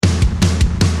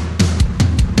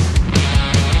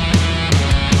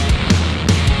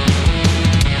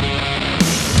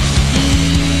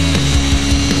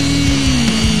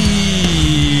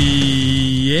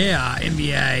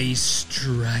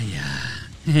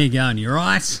How you going? You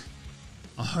right?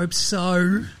 I hope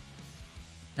so.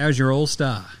 How was your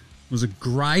All-Star? Was it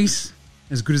great?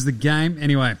 As good as the game?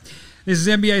 Anyway, this is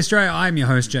NBA Australia. I'm your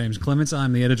host, James Clements.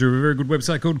 I'm the editor of a very good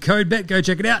website called CodeBet. Go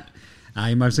check it out.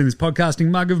 You might have seen this podcasting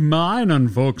mug of mine on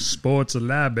Fox Sports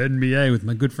Lab NBA with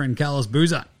my good friend Carlos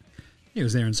Boozer. He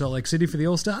was there in Salt Lake City for the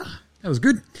All-Star. That was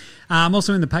good. I'm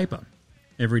also in the paper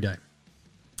every day.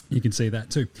 You can see that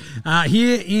too.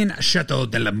 Here in Chateau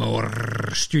de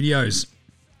l'Amour Studios.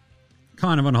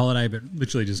 Kind of on holiday, but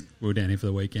literally just we were down here for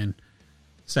the weekend.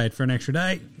 Stayed for an extra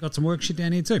day. Got some work shit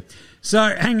down here too. So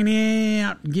hanging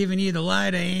out, giving you the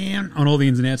lowdown on all the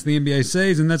ins and outs of the NBA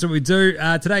season. That's what we do.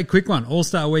 Today, quick one.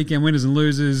 All-Star Weekend winners and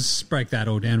losers. Break that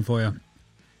all down for you. And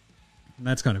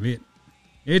that's kind of it.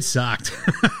 It sucked.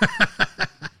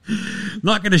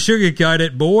 Not going to sugarcoat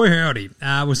it. Boy, howdy.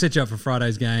 We'll set you up for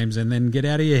Friday's games and then get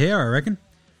out of your hair, I reckon.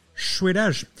 Sweet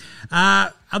as.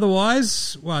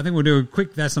 Otherwise, well, I think we'll do a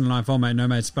quick That's on the Night, Mate, No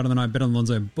Mate, Spud of the Night, Bet on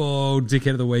Lonzo Ball,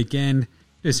 Dickhead of the Weekend,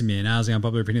 do some Nazi,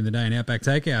 Unpopular Opinion of the Day, and Outback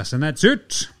Takehouse, and that's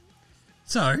it.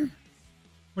 So,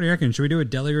 what do you reckon? Should we do a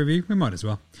deli review? We might as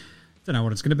well. Don't know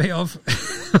what it's going to be of.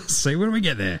 See when we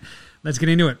get there. Let's get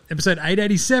into it. Episode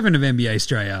 887 of NBA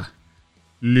Australia.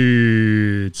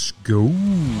 Let's go.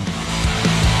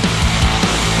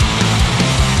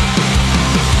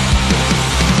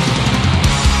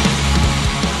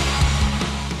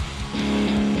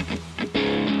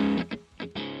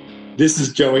 This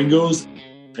is Joe Ingles,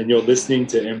 and you're listening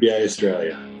to NBA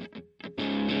Australia.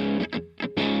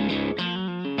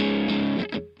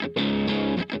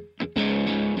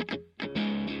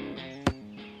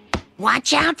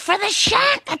 Watch out for the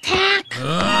shark attack!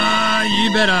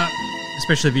 You better.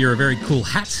 Especially if you're a very cool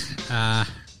hat.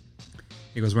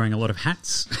 He was wearing a lot of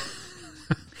hats.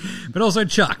 But also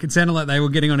Chuck. It sounded like they were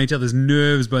getting on each other's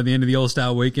nerves by the end of the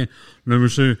All-Star Weekend. Let me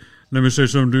say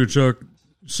something to you, Chuck.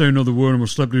 Say another word and we'll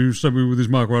slap you with this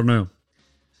mic right now.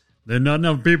 There are not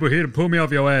enough people here to pull me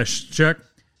off your ass, Chuck.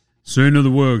 Say another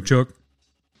word, Chuck.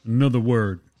 Another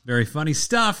word. Very funny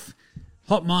stuff.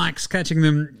 Hot mics, catching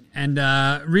them. And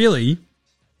really,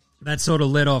 that sort of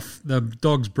led off the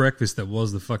dog's breakfast that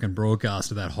was the fucking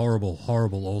broadcast of that horrible,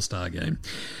 horrible All-Star game.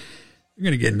 We're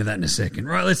going to get into that in a second.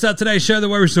 Right, let's start today's show the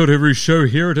way we start every show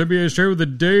here at NBA Australia with a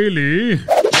daily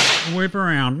whip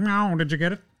around. No, did you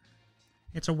get it?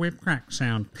 It's a whip crack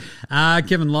sound.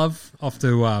 Kevin Love off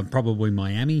to probably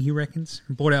Miami, he reckons.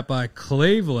 Bought out by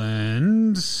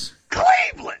Cleveland.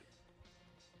 Cleveland!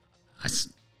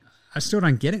 I still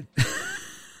don't get it.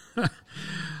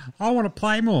 I want to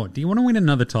play more. Do you want to win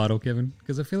another title, Kevin?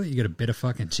 Because I feel like you got a better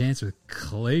fucking chance with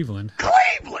Cleveland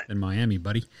than Miami,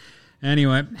 buddy.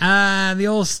 Anyway, the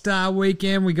All-Star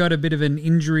Weekend, we got a bit of an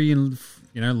injury in,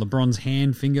 LeBron's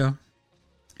hand, finger.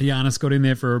 Giannis got in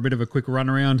there for a bit of a quick run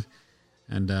around.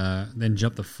 And then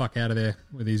jumped the fuck out of there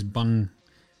with his bung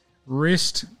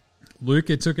wrist.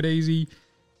 Luka took it easy.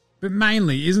 But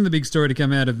mainly, isn't the big story to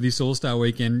come out of this All-Star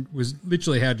Weekend was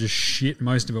literally how just shit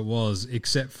most of it was,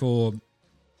 except for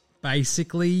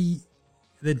basically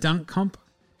the dunk comp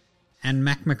and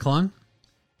Mac McClung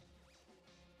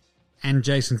and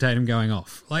Jason Tatum going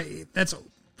off. Like, that's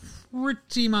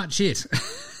pretty much it.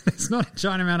 It's not a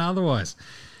China amount otherwise.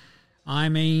 I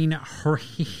mean,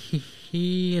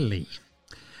 really.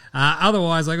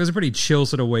 Otherwise, it was a pretty chill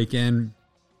sort of weekend.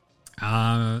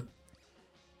 I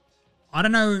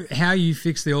don't know how you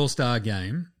fix the All-Star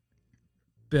game,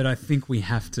 but I think we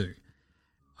have to.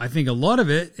 I think a lot of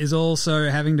it is also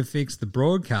having to fix the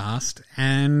broadcast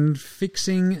and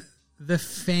fixing the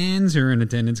fans who are in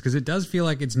attendance, because it does feel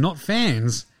like it's not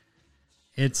fans.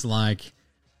 It's like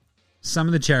some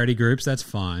of the charity groups, that's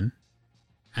fine.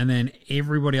 And then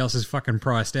everybody else is fucking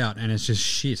priced out and it's just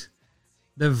shit.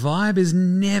 The vibe is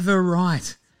never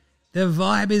right. The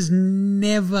vibe is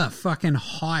never fucking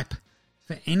hype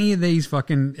for any of these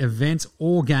fucking events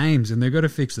or games, and they've got to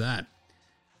fix that.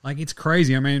 Like, it's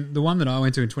crazy. I mean, the one that I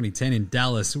went to in 2010 in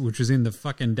Dallas, which was in the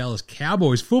fucking Dallas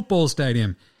Cowboys football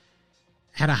stadium,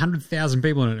 had 100,000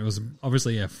 people in it. It was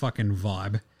obviously a fucking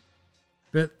vibe.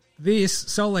 But this,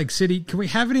 Salt Lake City, can we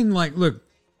have it in, like, look,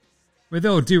 with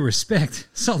all due respect,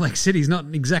 Salt Lake City's not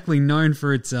exactly known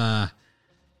for its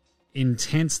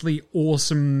intensely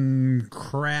awesome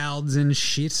crowds and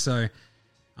shit. So,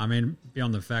 I mean,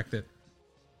 beyond the fact that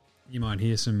you might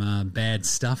hear some bad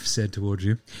stuff said towards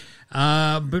you.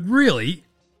 But really,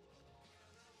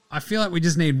 I feel like we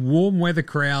just need warm weather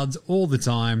crowds all the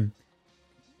time.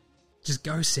 Just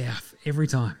go south every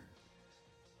time.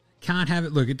 Can't have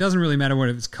it. Look, it doesn't really matter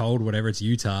whether it's cold, whatever, it's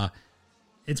Utah.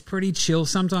 It's pretty chill.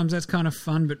 Sometimes that's kind of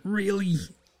fun, but really,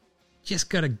 Just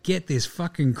got to get this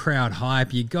fucking crowd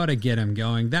hype. You got to get them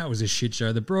going. That was a shit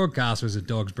show. The broadcast was a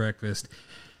dog's breakfast.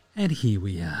 And here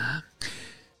we are.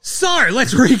 So,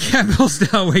 let's recap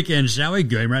All-Star Weekend, shall we?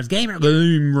 Game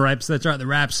Raps. That's right, the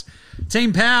Raps.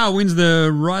 Team Power wins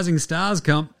the Rising Stars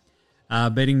comp,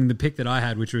 beating the pick that I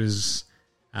had, which was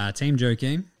Team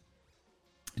Joakim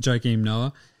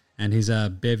Noah, and his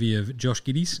bevy of Josh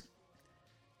Giddies.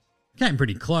 Came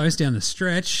pretty close down the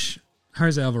stretch.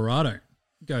 Jose Alvarado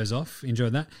goes off.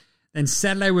 Enjoyed that. Then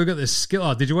Saturday, we've got the skill.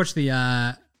 Oh, did you watch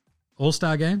the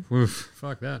All-Star game? Oof,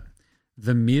 fuck that.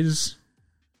 The Miz.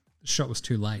 The shot was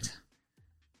too late.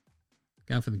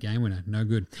 Going for the game winner. No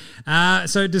good.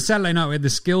 So to Saturday night, we had the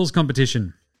skills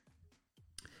competition.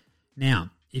 Now,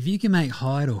 if you can make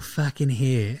hide or fucking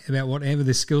hair about whatever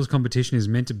the skills competition is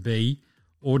meant to be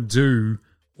or do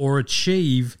or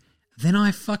achieve, then I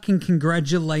fucking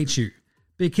congratulate you.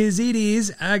 Because it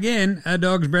is, again, a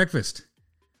dog's breakfast.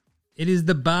 It is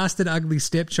the bastard ugly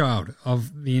stepchild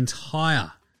of the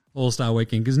entire All-Star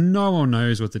Weekend because no one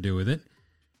knows what to do with it.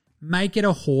 Make it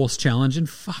a horse challenge and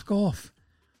fuck off.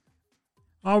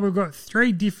 Oh, we've got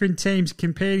 3 different teams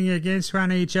competing against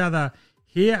one each other.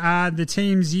 Here are the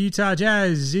teams Utah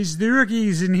Jazz. Here's the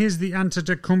rookies and here's the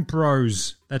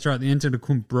Antetokounmpos. That's right, the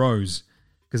Antetokounmpos.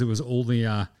 Because it was all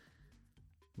the,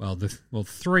 3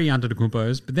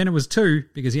 Antetokounmpos. But then it was 2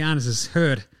 because Giannis is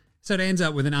hurt. So it ends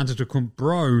up with an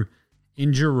Antetokounmpo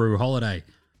in Jrue Holiday.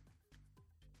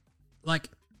 Like,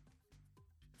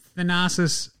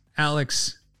 Thanasis,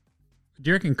 Alex... Do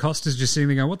you reckon Costa's just sitting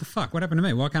there going, what the fuck? What happened to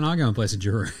me? Why can't I go and place a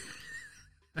Jrue?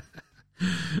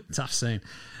 Tough scene.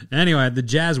 Anyway, the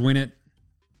Jazz win it.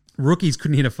 Rookies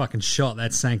couldn't hit a fucking shot.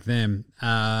 That sank them.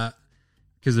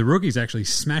 Because the rookies actually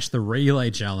smashed the relay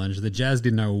challenge. The Jazz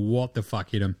didn't know what the fuck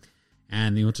hit them.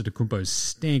 And the Antetokounmpos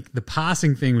stink. The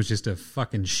passing thing was just a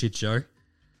fucking shit show.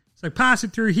 It's like, pass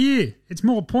it through here. It's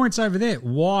more points over there.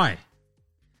 Why?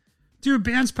 Do a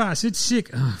bounce pass. It's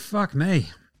sick. Oh, fuck me.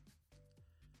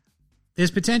 There's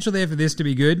potential there for this to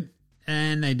be good,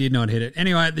 and they did not hit it.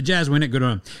 Anyway, the Jazz win it. Good on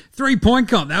them. 3-point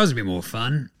comp. That was a bit more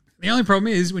fun. The only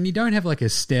problem is when you don't have like a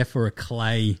Steph or a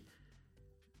Clay,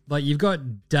 like you've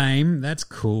got Dame, that's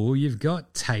cool. You've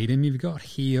got Tatum. You've got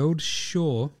Hield,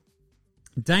 sure.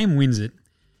 Dame wins it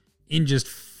in just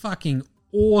fucking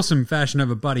awesome fashion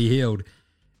over Buddy Hield.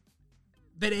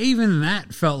 But even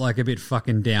that felt like a bit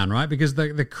fucking down, right? Because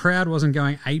the crowd wasn't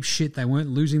going ape shit. They weren't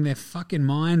losing their fucking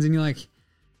minds. And you're like...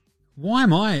 why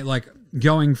am I, like,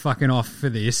 going fucking off for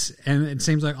this? And it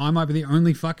seems like I might be the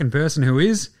only fucking person who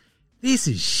is. This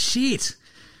is shit.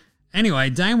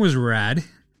 Anyway, Dame was rad.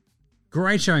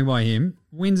 Great showing by him.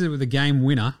 Wins it with a game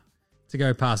winner to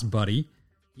go past Buddy.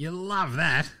 You love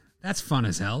that. That's fun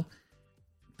as hell.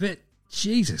 But,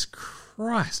 Jesus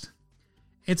Christ.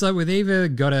 It's like we've either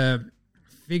got to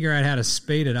figure out how to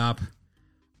speed it up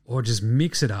or just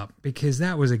mix it up. Because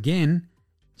that was, again,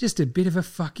 just a bit of a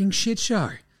fucking shit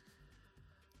show.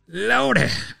 Lordy,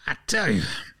 I tell you.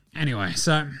 Anyway,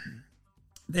 so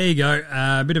there you go.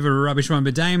 A bit of a rubbish one,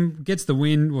 but Dame gets the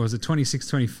win. What was it,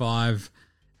 26-25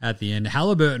 at the end.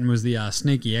 Halliburton was the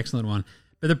sneaky, excellent one.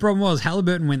 But the problem was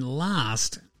Halliburton went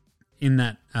last in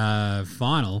that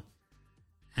final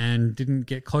and didn't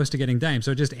get close to getting Dame.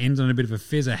 So it just ends on a bit of a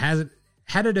fizzer.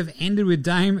 Had it have ended with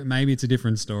Dame, maybe it's a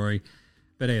different story.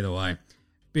 But either way,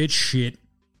 bit shit.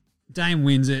 Dame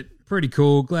wins it. Pretty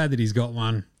cool. Glad that he's got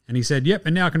one. And he said, yep,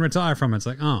 and now I can retire from it. It's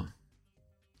like, oh,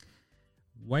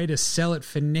 way to sell it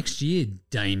for next year,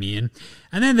 Damien.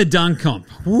 And then the dunk comp.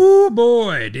 Woo,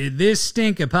 boy, did this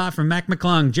stink apart from Mac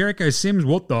McClung. Jericho Sims,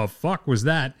 what the fuck was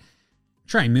that?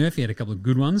 Trey Murphy had a couple of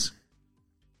good ones.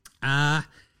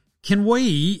 Can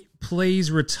we please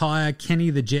retire Kenny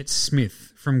the Jet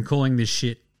Smith from calling this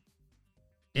shit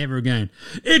ever again?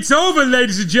 It's over,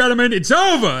 ladies and gentlemen. It's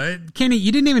over. Kenny,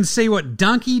 you didn't even see what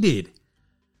dunk he did.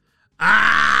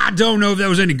 I don't know if that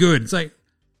was any good. It's like,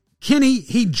 Kenny,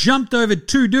 he jumped over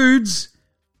 2 dudes,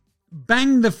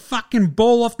 banged the fucking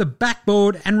ball off the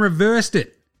backboard and reversed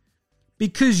it.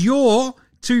 Because you're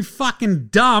too fucking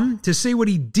dumb to see what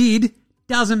he did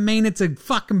doesn't mean it's a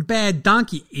fucking bad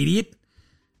dunk, you idiot.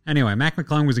 Anyway, Mac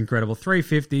McClung was incredible.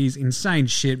 350s, insane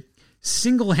shit.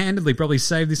 Single-handedly probably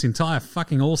saved this entire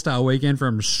fucking All-Star Weekend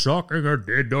from sucking a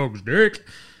dead dog's dick.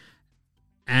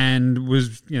 And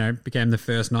was, became the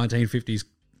first 1950s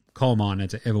coal miner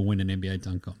to ever win an NBA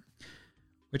dunk comp,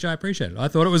 which I appreciated. I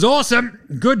thought it was awesome.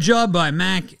 Good job by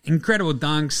Mac. Incredible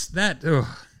dunks.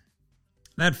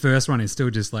 That first one is still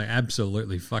just like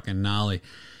absolutely fucking gnarly.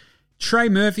 Trey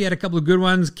Murphy had a couple of good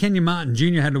ones. Kenya Martin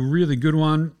Jr. had a really good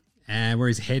one, and where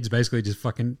his head's basically just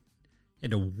fucking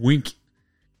had to wink,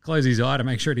 close his eye to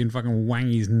make sure he didn't fucking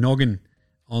wang his noggin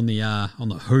on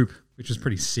the hoop, which was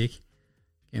pretty sick.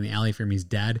 In the alley from his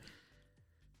dad.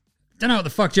 Don't know what the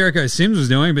fuck Jericho Sims was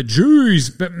doing, but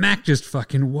jeez, but Mac just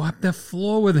fucking wiped the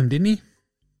floor with him, didn't he?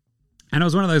 And it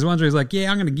was one of those ones where he's like, yeah,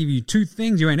 I'm going to give you 2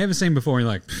 things you ain't ever seen before. And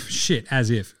you're like, shit, as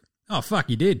if. Oh, fuck,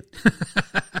 you did.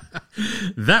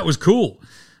 That was cool.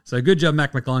 So good job,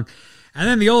 Mac McClung. And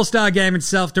then the All-Star game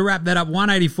itself, to wrap that up,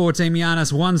 184 Team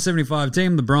Giannis, 175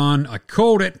 Team LeBron. I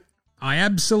called it. I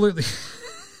absolutely...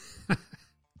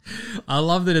 I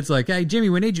love that it's like, hey, Jimmy,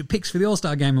 we need your picks for the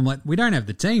All-Star game. I'm like, we don't have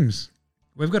the teams.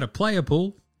 We've got a player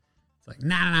pool. It's like,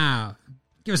 nah.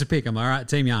 Give us a pick. I'm like, all right,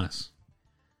 Team Giannis.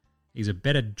 He's a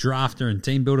better drafter and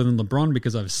team builder than LeBron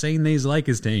because I've seen these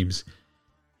Lakers teams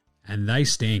and they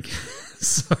stink.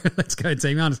 So let's go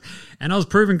Team Giannis. And I was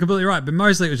proven completely right, but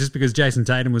mostly it was just because Jason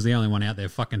Tatum was the only one out there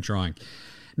fucking trying.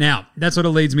 Now, that sort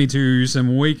of leads me to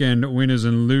some weekend winners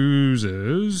and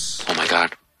losers. Oh my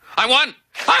God. I won!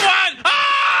 Ah!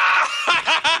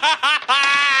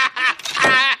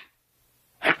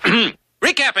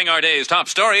 Recapping our day's top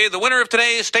story, the winner of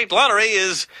today's state lottery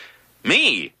is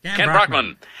me, Ken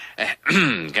Brockman.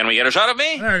 Can we get a shot of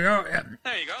me? There you go. Yeah.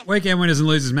 There you go. Weekend winners and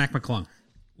losers, Mac McClung.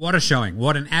 What a showing.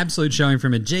 What an absolute showing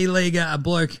from a G Leaguer, a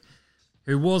bloke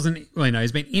who wasn't,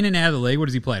 he's been in and out of the league. What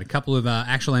has he played? A couple of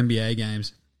actual NBA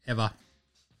games ever.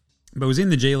 But was in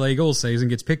the G League all season,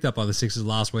 gets picked up by the Sixers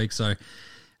last week. So,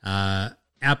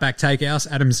 Outback Takehouse,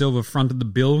 Adam Silver fronted the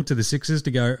bill to the Sixers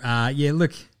to go,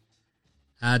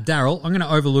 Daryl, I'm going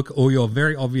to overlook all your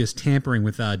very obvious tampering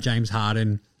with James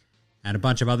Harden and a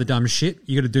bunch of other dumb shit.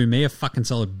 You got to do me a fucking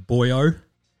solid boyo.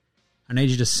 I need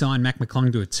you to sign Mac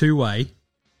McClung to a 2-way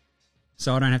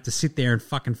so I don't have to sit there and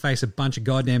fucking face a bunch of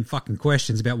goddamn fucking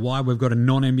questions about why we've got a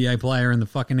non-NBA player in the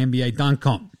fucking NBA dunk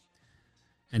comp.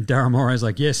 And Daryl Morey's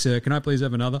like, yes, sir, can I please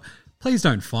have another? Please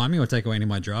don't fine me or take away any of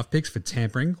my draft picks for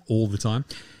tampering all the time.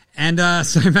 And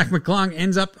so Mac McClung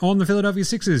ends up on the Philadelphia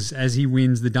Sixers as he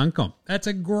wins the dunk comp. That's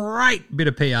a great bit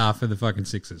of PR for the fucking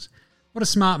Sixers. What a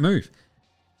smart move.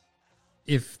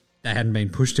 If they hadn't been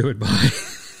pushed to it by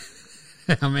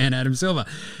our man Adam Silver.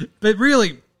 But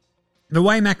really, the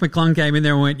way Mac McClung came in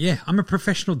there and went, yeah, I'm a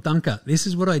professional dunker. This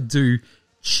is what I do.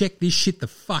 Check this shit the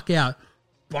fuck out.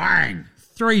 Bang!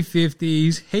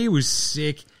 350s. He was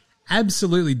sick.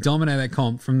 Absolutely dominated that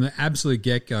comp from the absolute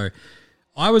get-go.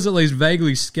 I was at least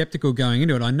vaguely skeptical going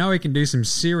into it. I know he can do some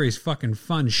serious fucking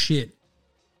fun shit.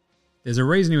 There's a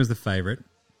reason he was the favourite.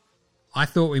 I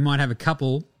thought we might have a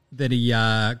couple that he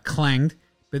clanged,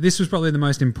 but this was probably the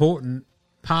most important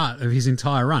part of his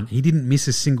entire run. He didn't miss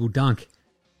a single dunk.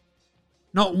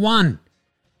 Not one.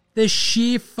 The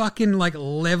sheer fucking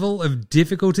level of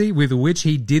difficulty with which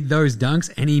he did those dunks,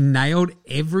 and he nailed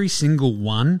every single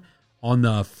one on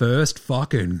the first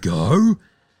fucking go.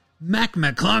 Mac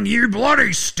McClung, you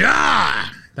bloody star!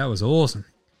 That was awesome.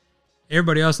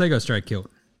 Everybody else, they got straight killed.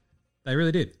 They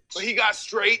really did. So he got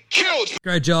straight killed.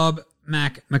 Great job,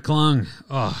 Mac McClung.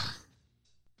 Oh.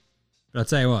 But I'll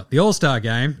tell you what, the All-Star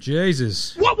game,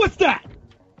 Jesus. What was that?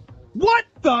 What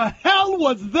the hell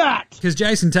was that? Because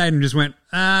Jason Tatum just went,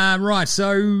 right,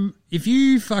 so if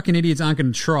you fucking idiots aren't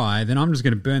going to try, then I'm just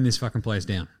going to burn this fucking place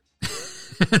down.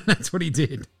 And that's what he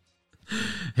did.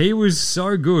 He was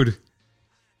so good.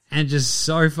 And just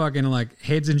so fucking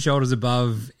heads and shoulders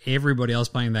above everybody else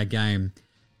playing that game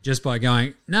just by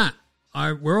going,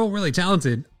 we're all really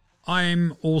talented.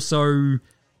 I'm also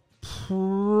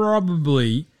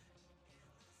probably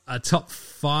a top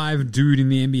 5 dude in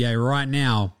the NBA right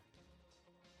now.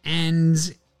 And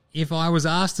if I was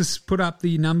asked to put up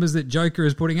the numbers that Joker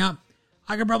is putting up,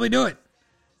 I could probably do it.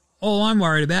 All I'm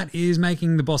worried about is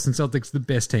making the Boston Celtics the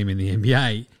best team in the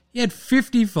NBA. He had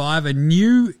 55, a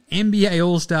new NBA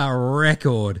All-Star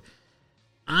record.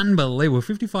 Unbelievable.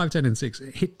 55, 10, and 6.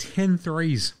 Hit 10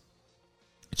 threes.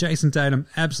 Jason Tatum,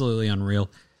 absolutely unreal.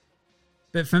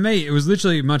 But for me, it was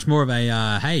literally much more of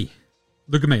a, hey,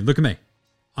 look at me.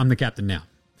 I'm the captain now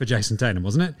for Jason Tatum,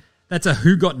 wasn't it? That's a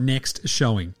who got next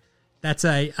showing. That's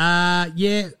a,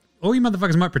 yeah, all you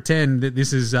motherfuckers might pretend that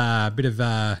this is a bit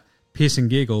of piss and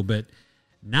giggle, but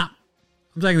nah.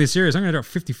 I'm taking this serious. I'm going to drop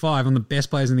 55 on the best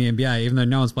players in the NBA, even though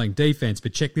no one's playing defense.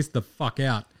 But check this the fuck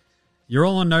out. You're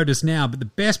all on notice now, but the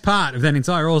best part of that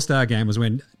entire All-Star game was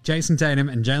when Jason Tatum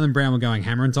and Jaylen Brown were going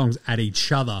hammer and tongs at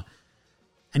each other.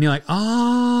 And you're like,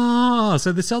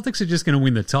 so the Celtics are just going to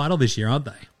win the title this year, aren't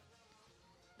they?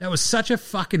 That was such a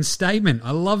fucking statement.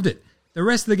 I loved it. The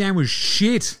rest of the game was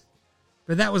shit,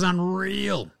 but that was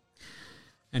unreal.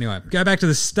 Anyway, go back to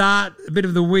the start, a bit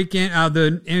of the weekend,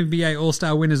 the NBA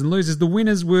All-Star winners and losers. The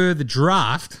winners were the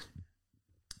draft,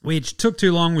 which took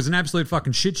too long, was an absolute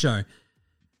fucking shit show.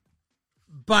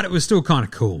 But it was still kind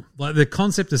of cool. Like the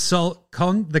concept is solid,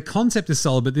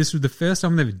 but this was the first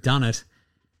time they've ever done it.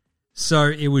 So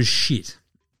it was shit.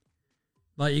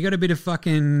 Like you got a bit of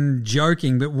fucking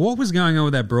joking, but what was going on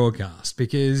with that broadcast?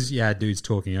 Because you had dudes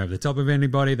talking over the top of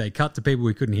anybody. They cut to people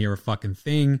we couldn't hear a fucking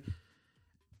thing.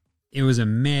 It was a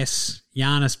mess.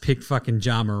 Giannis picked fucking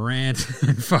Ja Morant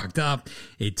and fucked up.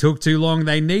 It took too long.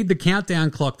 They need the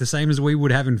countdown clock the same as we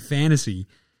would have in fantasy.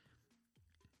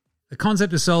 The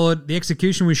concept is solid. The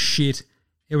execution was shit.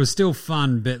 It was still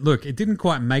fun, but look, it didn't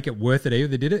quite make it worth it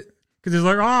either, did it? Because it's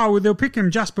like, oh, well, they'll pick him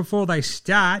just before they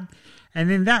start, and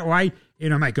then that way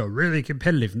it'll make it really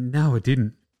competitive. No, it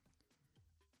didn't.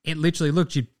 It literally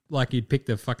looked like you'd picked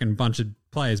a fucking bunch of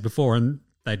players before, and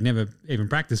they'd never even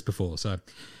practiced before. So,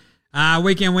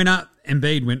 weekend winner,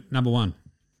 Embiid went number 1.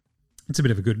 It's a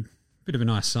bit of a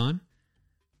nice sign.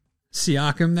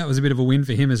 Siakam, that was a bit of a win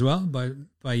for him as well by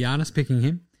Giannis picking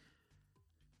him.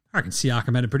 I reckon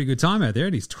Siakam had a pretty good time out there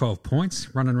at his 12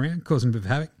 points, running around, causing a bit of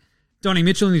havoc. Donnie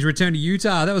Mitchell in his return to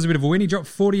Utah, that was a bit of a win. He dropped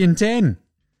 40 and 10.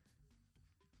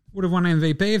 Would have won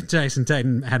MVP if Jason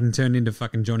Tatum hadn't turned into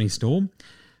fucking Johnny Storm.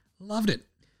 Loved it.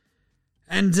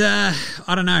 And, I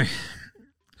don't know.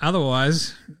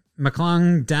 Otherwise,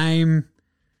 McClung, Dame,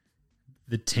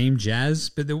 the Team Jazz,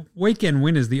 but the weekend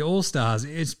winners, the All-Stars,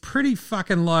 it's pretty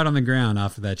fucking light on the ground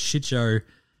after that shit show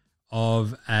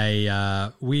of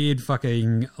a weird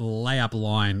fucking layup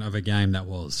line of a game that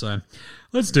was. So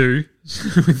let's do,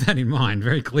 with that in mind,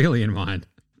 very clearly in mind,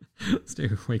 let's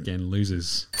do weekend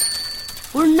losers.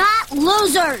 We're not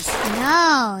losers.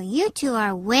 No, you two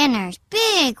are winners.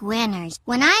 Big winners.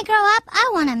 When I grow up, I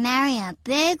want to marry a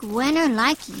big winner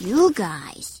like you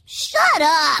guys. Shut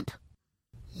up.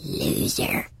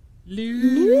 Loser.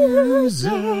 Losers.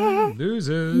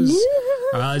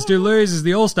 All right, let's do losers.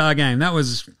 The All-Star game. That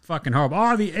was fucking horrible.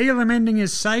 Oh, the Elam ending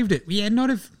has saved it. Yeah, not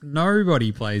if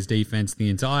nobody plays defense the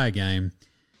entire game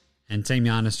and Team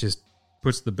Giannis just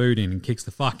puts the boot in and kicks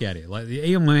the fuck out of you. Like,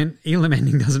 the Elam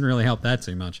ending doesn't really help that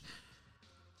too much.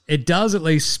 It does at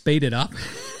least speed it up.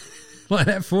 Like,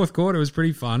 that fourth quarter was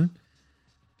pretty fun.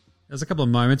 There's a couple of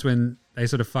moments when they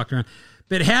sort of fucked around.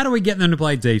 But how do we get them to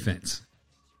play defense?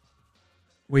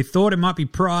 We thought it might be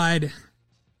pride.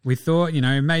 We thought,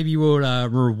 maybe we'll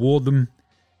reward them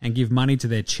and give money to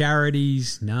their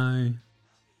charities. No.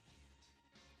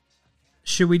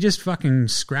 Should we just fucking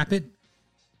scrap it?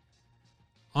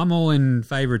 I'm all in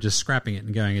favour of just scrapping it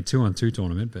and going a 2-on-2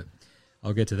 tournament, but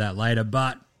I'll get to that later.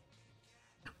 But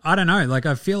I don't know. Like,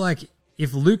 I feel like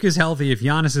if Luke is healthy, if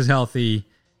Giannis is healthy,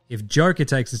 if Joker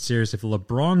takes it serious, if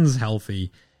LeBron's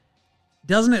healthy,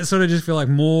 doesn't it sort of just feel like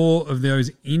more of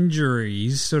those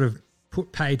injuries sort of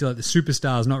put pay to like the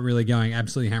superstars not really going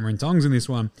absolutely hammer and tongs in this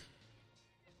one?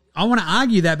 I want to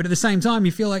argue that, but at the same time,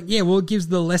 you feel like, yeah, well, it gives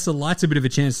the lesser lights a bit of a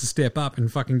chance to step up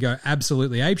and fucking go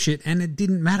absolutely apeshit, and it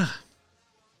didn't matter.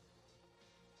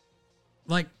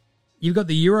 Like, you've got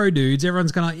the Euro dudes,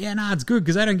 everyone's kind of like, yeah, nah, it's good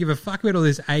because they don't give a fuck about all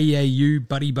this AAU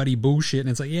buddy bullshit. And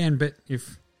it's like, yeah, but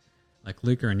if like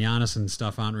Luka and Giannis and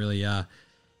stuff aren't really out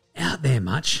there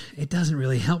much, it doesn't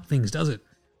really help things, does it?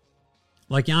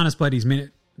 Like, Giannis played his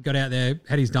minute, got out there,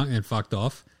 had his dunk, and fucked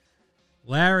off.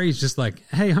 Larry's just like,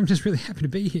 hey, I'm just really happy to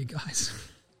be here, guys.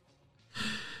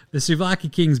 The Souvlaki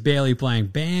King's barely playing.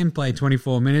 Bam played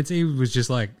 24 minutes. He was just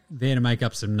like there to make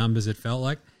up some numbers, it felt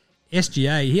like.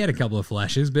 SGA, he had a couple of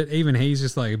flashes, but even he's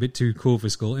just like a bit too cool for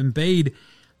school. Embiid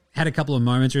had a couple of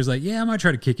moments where he's like, yeah, I might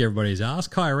try to kick everybody's ass.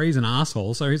 Kyrie's an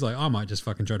asshole, so he's like, I might just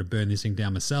fucking try to burn this thing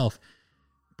down myself.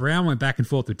 Brown went back and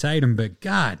forth with Tatum, but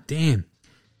god damn.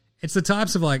 It's the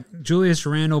types of like Julius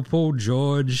Randle, Paul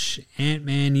George,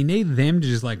 Ant-Man. You need them to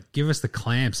just like give us the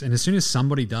clamps, and as soon as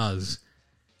somebody does,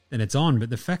 then it's on. But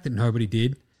the fact that nobody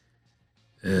did,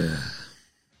 yeah.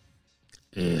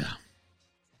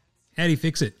 How do you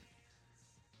fix it?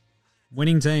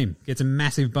 Winning team gets a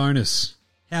massive bonus.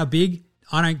 How big?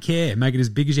 I don't care. Make it as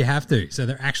big as you have to, so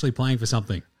they're actually playing for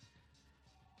something.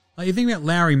 Like, you think about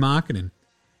Lowry marketing.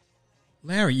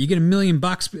 Lowry, you get $1 million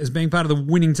as being part of the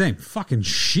winning team. Fucking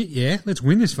shit, yeah. Let's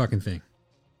win this fucking thing.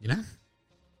 You know?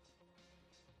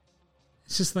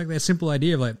 It's just like that simple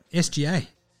idea of like SGA.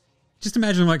 Just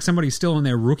imagine like somebody's still on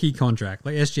their rookie contract.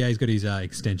 Like SGA's got his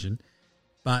extension.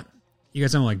 But you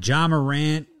got someone like Ja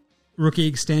Morant, rookie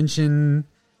extension.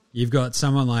 You've got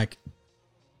someone like,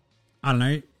 I don't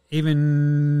know,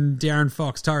 even Darren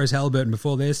Fox, Tyrese Halliburton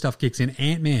before their stuff kicks in.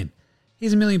 Ant-Man.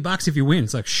 Here's $1 million if you win.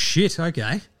 It's like, shit,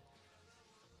 okay.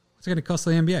 What's it going to cost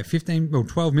the NBA?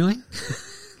 12 million?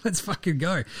 Let's fucking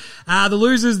go. The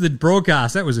losers, the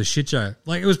broadcast, that was a shit show.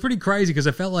 Like, it was pretty crazy because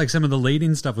I felt like some of the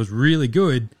lead-in stuff was really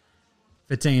good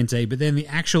for TNT, but then the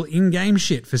actual in-game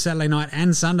shit for Saturday night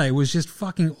and Sunday was just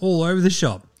fucking all over the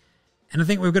shop. And I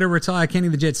think we've got to retire Kenny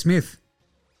the Jet Smith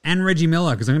and Reggie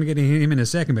Miller, because I'm going to get to him in a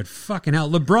second, but fucking hell.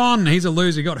 LeBron, he's a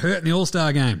loser. He got hurt in the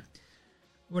All-Star game.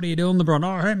 What are you doing, LeBron?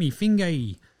 Oh, I hurt me finger.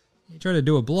 You try to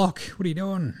do a block. What are you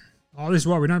doing? Oh, this is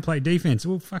why we don't play defense.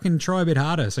 Well, fucking try a bit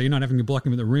harder so you're not having to block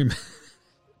him at the rim.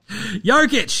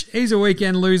 Jokic, he's a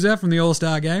weekend loser from the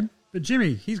All-Star game. But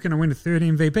Jimmy, he's going to win a third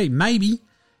MVP. Maybe.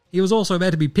 He was also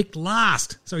about to be picked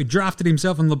last, so he drafted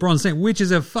himself on LeBron's team, which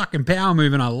is a fucking power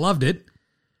move, and I loved it.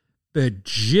 But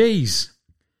jeez,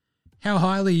 how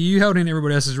highly are you held in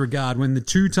everybody else's regard when the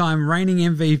two-time reigning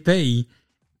MVP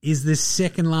is the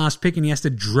second last pick and he has to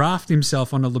draft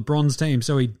himself onto LeBron's team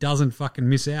so he doesn't fucking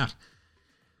miss out?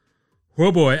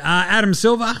 Oh boy, Adam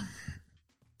Silver,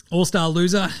 All-Star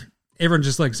loser. Everyone's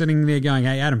just like sitting there going,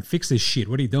 hey, Adam, fix this shit.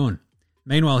 What are you doing?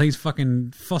 Meanwhile, he's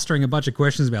fucking fostering a bunch of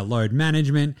questions about load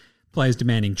management, players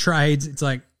demanding trades. It's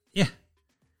like, yeah,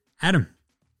 Adam,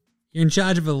 you're in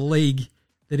charge of a league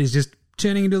that is just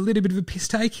turning into a little bit of a piss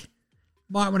take.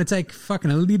 Might want to take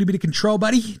fucking a little bit of control,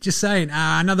 buddy. Just saying.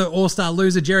 Another All-Star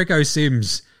loser, Jericho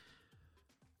Sims.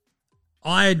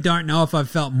 I don't know if I've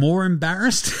felt more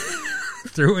embarrassed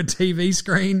through a TV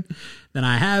screen than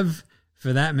I have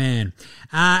for that man.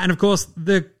 And of course,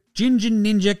 the Ginger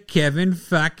Ninja Kevin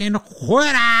fucking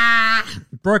Huerta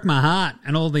broke my heart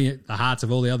and all the hearts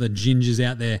of all the other gingers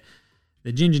out there.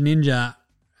 The Ginger Ninja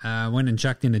went and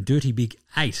chucked in a dirty big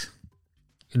 8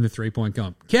 in the three-point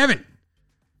comp. Kevin,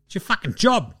 it's your fucking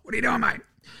job. What are you doing, mate?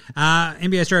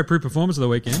 NBA Australia Pro Performance of the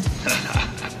weekend.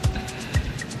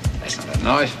 That's not a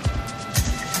knife.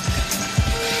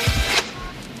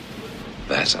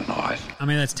 That's a knife. I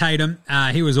mean, that's Tatum.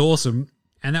 He was awesome,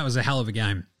 and that was a hell of a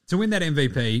game. To win that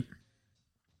MVP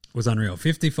was unreal.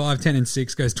 55, 10 and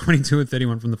 6, goes 22 and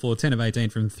 31 from the floor, 10 of 18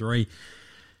 from 3. It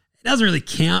doesn't really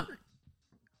count,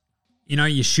 you know,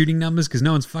 your shooting numbers because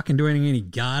no one's fucking doing any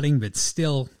guarding, but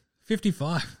still,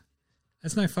 55.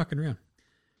 That's no fucking round.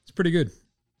 It's pretty good.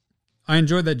 I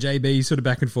enjoyed that JB sort of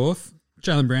back and forth.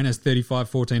 Jaylen Brown has 35,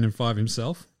 14 and 5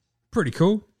 himself. Pretty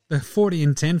cool. The 40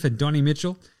 and 10 for Donnie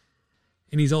Mitchell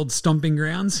in his old stomping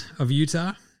grounds of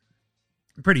Utah.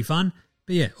 Pretty fun.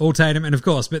 But yeah, all Tatum. And of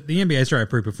course, but the NBA Australia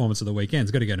Pro Performance of the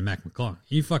weekend's got to go to Mac McClung. Are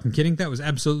you fucking kidding? That was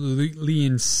absolutely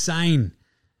insane.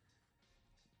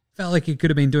 Felt like he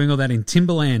could have been doing all that in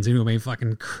Timberlands and he would have been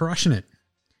fucking crushing it.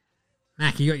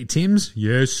 Mac, you got your Tims?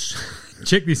 Yes.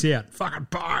 Check this out. Fucking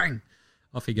bang.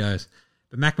 Off he goes.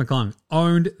 But Mac McClung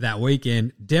owned that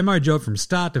weekend. Demo job from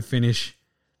start to finish.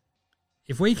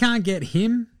 If we can't get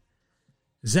him,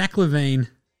 Zach LaVine,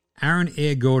 Aaron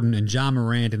Air Gordon, and Ja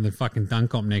Morant in the fucking dunk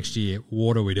comp next year,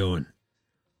 what are we doing?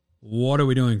 What are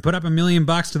we doing? Put up $1 million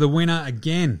to the winner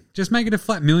again. Just make it a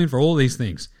flat million for all these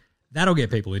things. That'll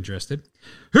get people interested.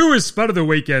 Who is Spud of the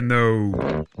weekend,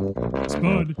 though?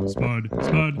 Spud, Spud,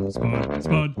 Spud, Spud,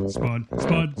 Spud, Spud,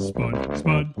 Spud, Spud,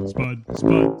 Spud, Spud,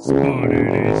 Spud, Spud,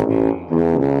 it is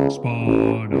Spud.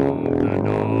 Spud of the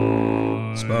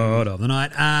night. Spud of the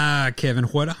night. Kevin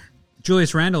Huerta.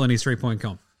 Julius Randle in his three-point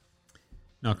comp.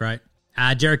 Not great.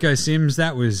 Jericho Sims,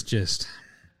 that was just...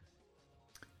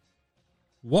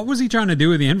 What was he trying to do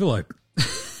with the envelope?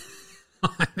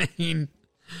 I mean...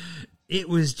 It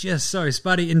was just so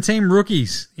spuddy. And team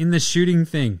rookies in the shooting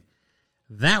thing,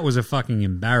 that was a fucking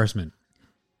embarrassment.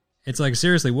 It's like,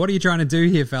 seriously, what are you trying to do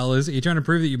here, fellas? Are you trying to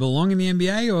prove that you belong in the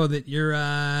NBA or that you're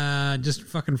just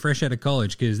fucking fresh out of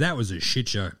college? Because that was a shit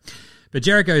show. But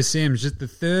Jericho Sims, just the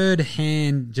third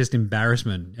hand just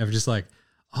embarrassment of just like,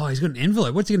 oh, he's got an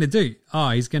envelope. What's he going to do? Oh,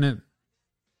 he's going to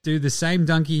do the same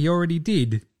dunk he already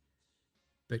did,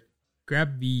 but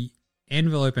grab the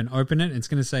envelope and open it. And it's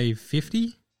going to say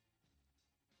 50.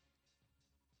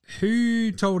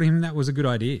 Who told him that was a good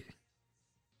idea?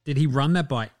 Did he run that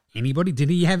by anybody? Did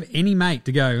he have any mate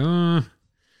to go,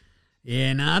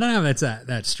 yeah, no, I don't know if that's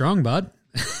that strong, bud.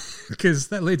 Because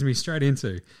that leads me straight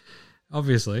into,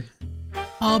 obviously.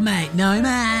 Old mate, no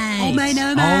mate. Old mate,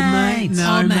 no mate. Old mate,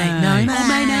 no Old mate. mate, no Old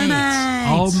mate, no mate.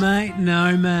 Old mate,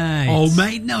 no mate. Old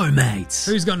mate, no mates.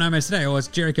 Who's got no mates today? Oh, it's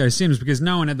Jericho Sims because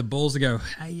no one had the balls to go,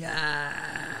 hey,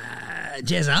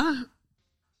 Jezza,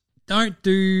 don't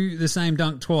do the same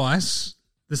dunk twice,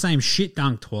 the same shit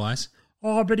dunk twice.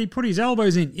 Oh, but he put his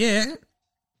elbows in. Yeah.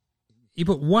 He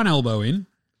put one elbow in.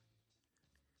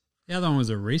 The other one was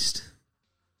a wrist.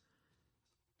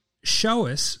 Show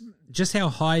us just how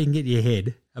high you can get your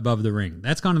head above the ring.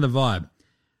 That's kind of the vibe.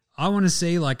 I want to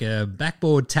see like a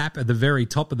backboard tap at the very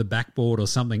top of the backboard or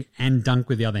something and dunk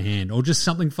with the other hand. Or just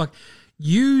something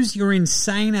use your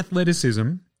insane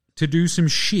athleticism to do some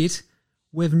shit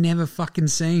we've never fucking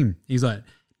seen. He's like,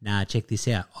 Nah, check this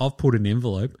out. I've put an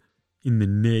envelope in the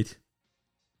net.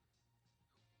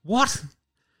 What?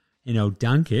 And I'll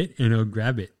dunk it and I'll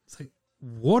grab it. It's like,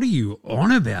 what are you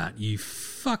on about, you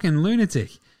fucking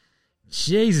lunatic?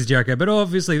 Jesus, Jericho. But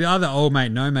obviously the other old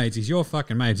mate, no mates, is your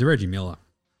fucking mate. It's Reggie Miller.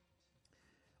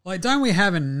 Like, don't we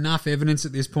have enough evidence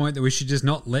at this point that we should just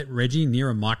not let Reggie near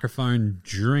a microphone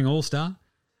during All-Star?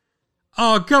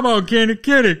 Oh, come on, Kenny.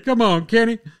 Come on,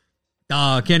 Kenny.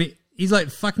 Oh, Kenny. He's like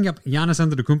fucking up Giannis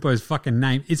Antetokounmpo's fucking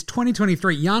name. It's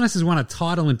 2023. Giannis has won a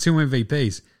title and 2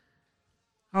 MVPs.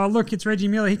 Oh, look, it's Reggie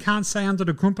Miller. He can't say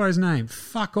Antetokounmpo's name.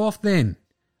 Fuck off then.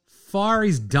 Fire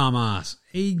his dumb ass.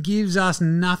 He gives us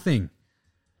nothing.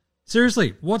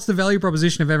 Seriously, what's the value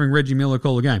proposition of having Reggie Miller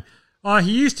call a game? Oh,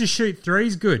 he used to shoot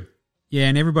threes good. Yeah,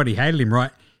 and everybody hated him, right?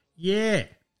 Yeah.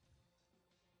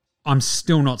 I'm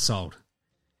still not sold.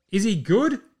 Is he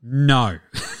good? No.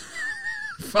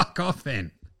 Fuck off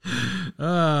then.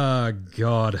 Oh,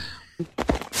 God.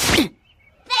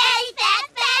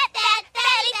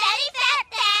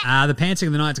 The pantsing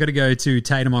of the night's got to go to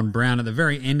Tatum on Brown at the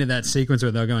very end of that sequence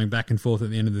where they were going back and forth at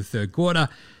the end of the third quarter.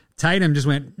 Tatum just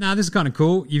went, nah, this is kind of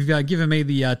cool. You've given me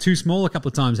the too small a couple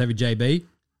of times, have you, JB?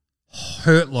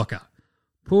 Hurt locker.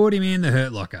 Put him in the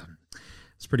hurt locker.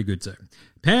 It's pretty good too.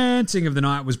 Pantsing of the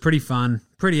night was pretty fun,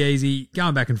 pretty easy,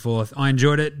 going back and forth. I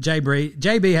enjoyed it.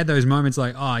 JB had those moments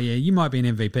like, oh yeah, you might be an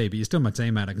MVP, but you're still my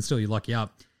teammate. I can still lock you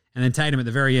up. And then Tatum at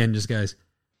the very end just goes,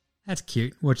 that's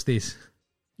cute. Watch this.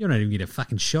 You're not even going to get a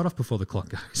fucking shot off before the clock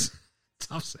goes.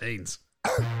 Tough scenes.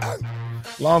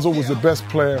 Lonzo was the best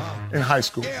player in high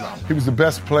school. He was the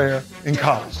best player in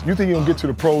college. You think he'll get to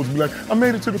the pros and be like, I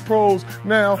made it to the pros,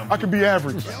 now I can be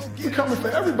average. We're coming for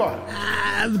everybody.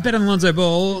 The bet on Lonzo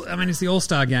Ball, I mean, it's the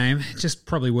All-Star game. It's just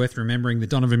probably worth remembering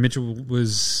that Donovan Mitchell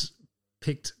was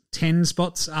picked 10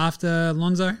 spots after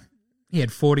Lonzo. He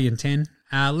had 40 and 10.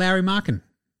 Larry Markin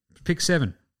picked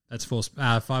 7. That's 5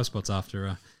 spots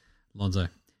after Lonzo.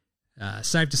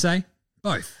 Safe to say,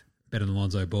 both better than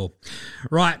Lonzo Ball.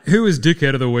 Right, who is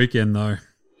Dickhead of the Weekend, though?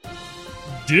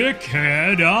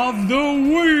 Dickhead of the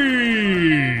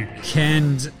Week!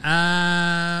 And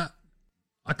I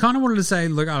kind of wanted to say,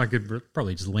 look, I could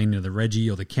probably just lean into the Reggie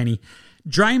or the Kenny.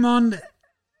 Draymond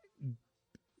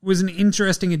was an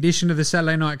interesting addition to the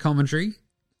Saturday night commentary.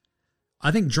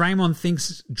 I think Draymond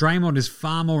thinks Draymond is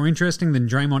far more interesting than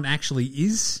Draymond actually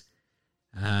is.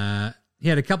 He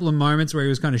had a couple of moments where he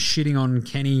was kind of shitting on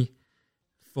Kenny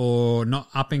for not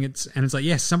upping it. And it's like,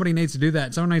 yes, somebody needs to do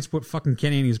that. Someone needs to put fucking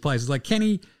Kenny in his place. It's like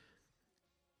Kenny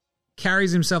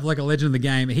carries himself like a legend of the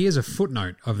game. He is a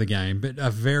footnote of the game, but a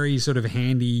very sort of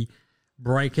handy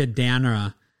breaker,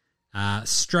 downer,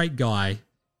 straight guy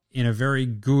in a very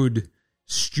good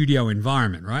studio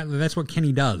environment, right? That's what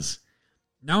Kenny does.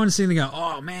 No one's sitting there going,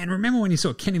 oh man, remember when you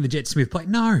saw Kenny the Jet Smith play?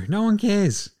 No one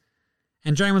cares.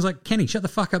 And Draymond's like, Kenny, shut the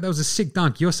fuck up. That was a sick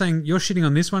dunk. You're saying you're shitting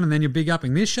on this one and then you're big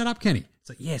upping this. Shut up, Kenny. It's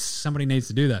like, yes, somebody needs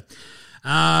to do that.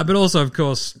 But also, of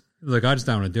course, look, I just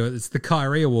don't want to do it. It's the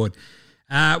Kyrie Award.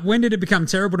 When did it become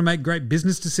terrible to make great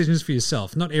business decisions for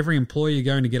yourself? Not every employee you're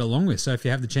going to get along with. So if you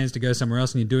have the chance to go somewhere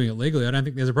else and you're doing it legally, I don't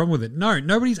think there's a problem with it. No,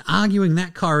 nobody's arguing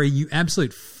that, Kyrie. You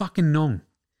absolute fucking nong.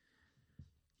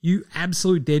 You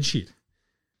absolute dead shit.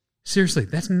 Seriously,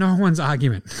 that's no one's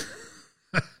argument.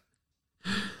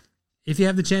 If you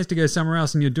have the chance to go somewhere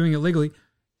else and you're doing it legally,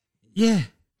 yeah,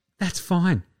 that's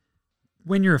fine.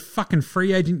 When you're a fucking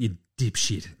free agent, you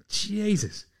dipshit.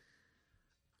 Jesus.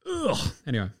 Ugh.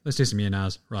 Anyway, let's do some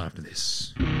Nars right after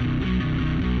this.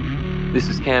 This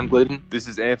is Cam Glidden. This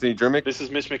is Anthony Drimmick. This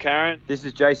is Mitch McCarron. This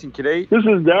is Jason Kadee. This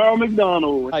is Daryl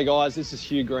McDonald. Hey guys, this is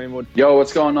Hugh Greenwood. Yo,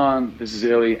 what's going on? This is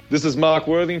Illy. This is Mark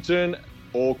Worthington,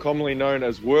 or commonly known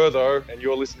as Wortho, and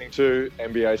you're listening to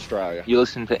NBA Australia. You're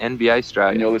listening to NBA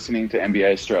Australia. And you're listening to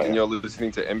NBA Australia. And you're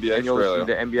listening to NBA and you're Australia. listening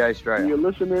to NBA Australia. And you're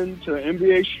listening to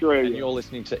NBA Australia. And you're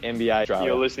listening to NBA Australia.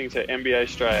 You're listening to NBA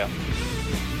Australia.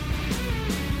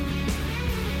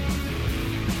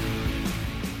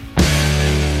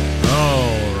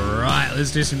 All right,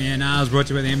 let's do some Nars brought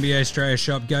to you by the NBA Australia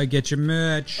shop. Go get your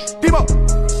merch. People,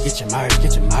 get your merch,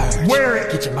 get your merch. Wear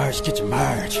it. Get your merch, get your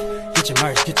merch. Get your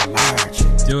merch, get your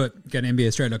merch. Do it. Go to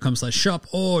NBAaustralia.com/shop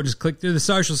or just click through the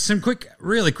socials. Some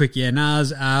really quick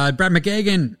Nars. Brad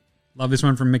McKagan. Love this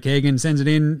one from McKagan. Sends it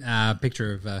in.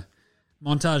 Picture of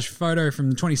montage photo from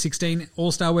the 2016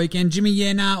 All-Star Weekend. Jimmy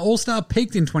Yennar, All-Star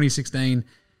peaked in 2016,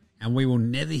 and we will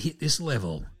never hit this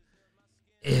level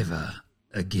ever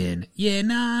again.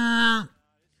 To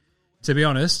be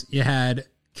honest, you had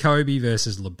Kobe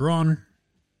versus LeBron.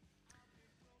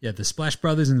 You had the Splash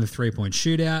Brothers in the three-point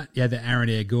shootout. You had the Aaron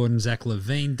Air Gordon, Zach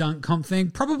LaVine dunk comp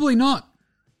thing. Probably not.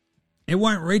 It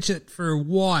won't reach it for a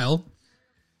while.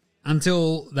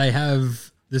 until they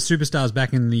have the superstars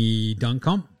back in the dunk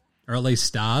comp, or at least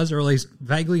stars, or at least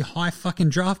vaguely high fucking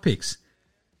draft picks.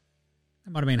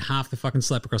 That might have been half the fucking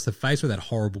slap across the face with that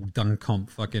horrible dunk comp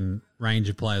fucking range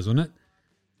of players, wasn't it?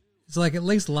 It's like at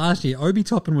least last year, Obi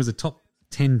Toppin was a top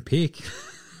 10 pick.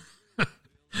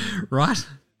 Right?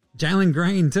 Jalen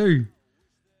Green too.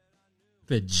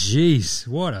 But jeez,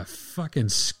 what a fucking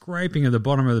scraping of the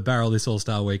bottom of the barrel this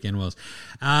All-Star weekend was.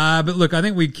 But look, I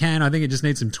think we can. I think it just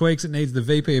needs some tweaks. It needs the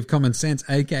VP of Common Sense,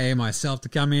 aka myself, to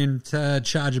come in to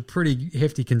charge a pretty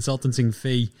hefty consultancy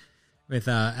fee with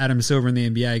Adam Silver and the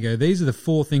NBA. Go, these are the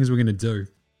 4 things we're going to do.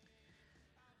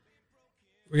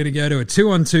 We're going to go to a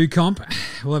 2-on-2 comp.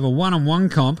 We'll have a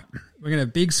 1-on-1 comp. We're going to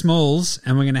have big smalls,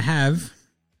 and we're going to have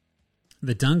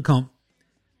the dunk comp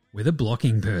with a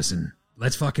blocking person.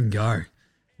 Let's fucking go.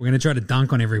 We're going to try to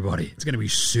dunk on everybody. It's going to be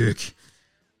sick.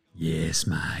 Yes,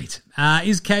 mate.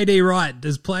 Is KD right?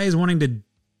 Does players wanting to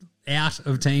out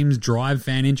of teams drive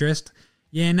fan interest?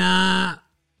 Yeah, nah.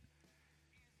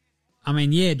 I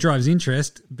mean, yeah, it drives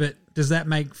interest, but does that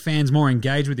make fans more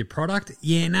engaged with your product?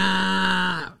 Yeah,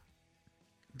 nah.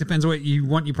 Depends what you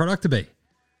want your product to be.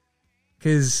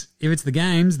 Because if it's the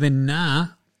games, then nah.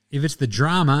 If it's the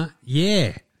drama,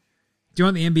 yeah. Do you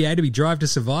want the NBA to be drive to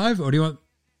survive, or do you want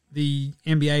the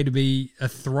NBA to be a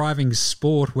thriving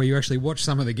sport where you actually watch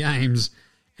some of the games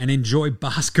and enjoy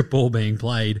basketball being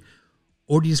played?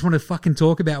 Or do you just want to fucking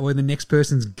talk about where the next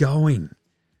person's going?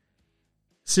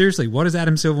 Seriously, what does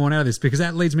Adam Silver want out of this? Because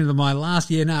that leads me to my last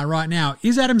yeah, nah, right now.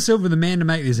 Is Adam Silver the man to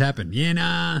make this happen? Yeah,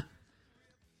 nah.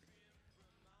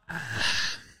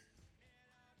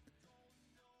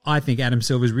 I think Adam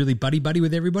Silver's really buddy-buddy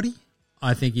with everybody.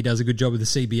 I think he does a good job with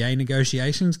the CBA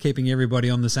negotiations, keeping everybody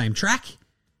on the same track.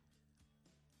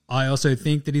 I also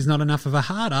think that he's not enough of a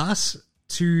hard ass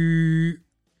to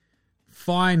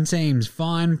find teams,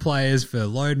 find players for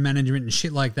load management and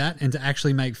shit like that, and to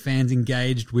actually make fans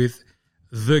engaged with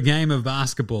the game of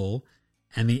basketball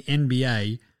and the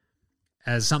NBA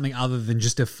as something other than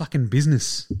just a fucking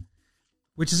business,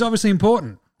 which is obviously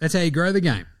important. That's how you grow the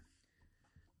game.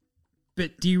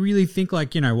 But do you really think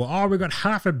like, you know, well, oh, we've got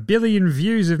 500 million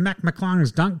views of Mac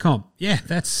McClung's dunk comp. Yeah,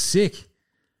 that's sick.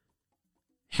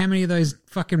 How many of those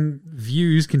fucking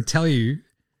views can tell you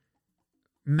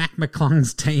Mac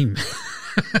McClung's team?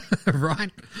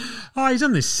 Right? Oh, he's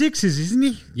on the Sixers, isn't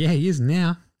he? Yeah, he is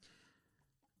now.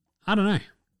 I don't know.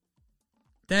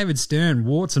 David Stern,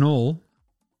 warts and all,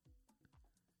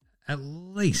 at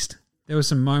least there were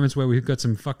some moments where we've got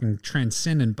some fucking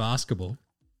transcendent basketball.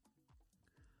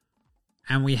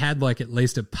 And we had like at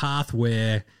least a path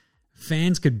where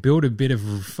fans could build a bit of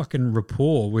fucking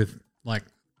rapport with like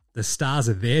the stars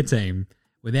of their team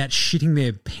without shitting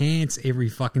their pants every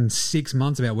fucking 6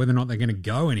 months about whether or not they're going to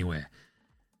go anywhere.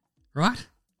 Right?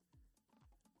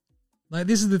 Like,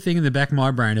 this is the thing in the back of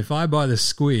my brain. If I buy the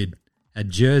Squid at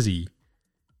Jersey,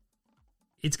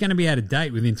 it's going to be out of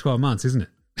date within 12 months, isn't it?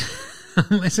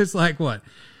 Unless it's like, what?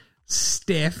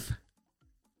 Steph.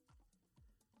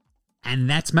 And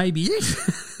that's maybe it.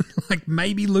 Like,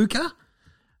 maybe Luka.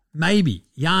 Maybe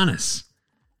Giannis.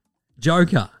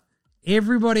 Joker.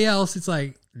 Everybody else, it's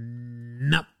like,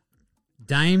 nope.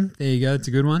 Dame, there you go. It's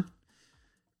a good one.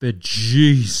 But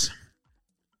jeez.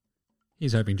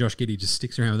 He's hoping Josh Giddey just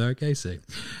sticks around with OKC.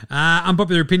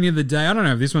 Unpopular opinion of the day. I don't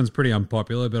know if this one's pretty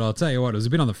unpopular, but I'll tell you what, it was a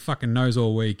bit on the fucking nose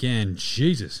all weekend.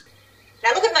 Jesus.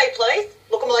 Now look at me, please.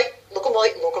 Look at me. Look at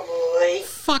me. Look at me.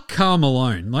 Fuck Karl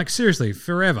Malone. Like, seriously,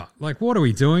 forever. Like, what are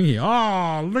we doing here?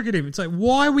 Oh, look at him. It's like,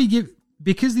 why we give...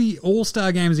 Because the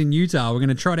All-Star Games in Utah, we're going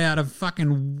to trot out a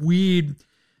fucking weird,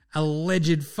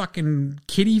 alleged fucking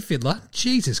kitty fiddler.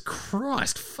 Jesus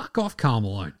Christ. Fuck off, Karl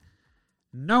Malone.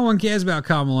 No one cares about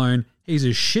Karl Malone. He's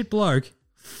a shit bloke.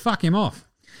 Fuck him off.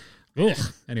 Ugh.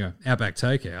 Anyway, Outback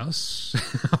Takehouse.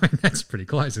 I mean, that's pretty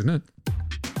close, isn't it?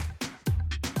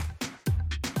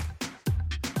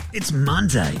 It's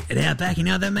Monday at Outback. You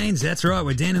know what that means? That's right,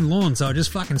 we're down in lawn, so I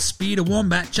just fucking speared a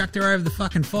wombat, chucked her over the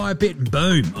fucking fire pit, and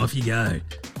boom, off you go.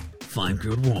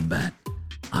 Flame-grilled wombat.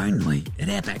 Only at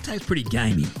Outback. Tastes pretty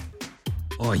gamey.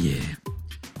 Oh, yeah.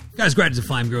 Goes great as a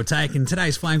flame-grilled take, and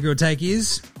today's flame-grilled take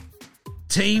is...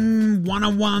 Team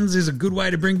one-on-ones is a good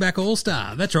way to bring back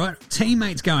All-Star. That's right,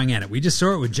 teammates going at it. We just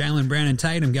saw it with Jaylen Brown and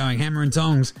Tatum going hammer and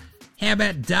tongs. How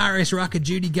about Darius Rucker,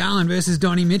 Judy Garland versus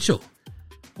Donnie Mitchell?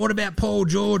 What about Paul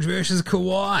George versus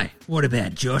Kawhi? What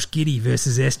about Josh Giddey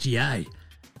versus SGA?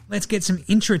 Let's get some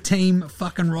intra-team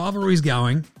fucking rivalries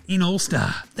going in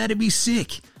All-Star. That'd be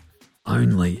sick.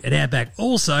 Only at Outback.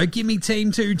 Also, give me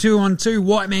Team 2 2-on-2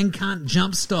 White Man Can't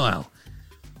Jump style.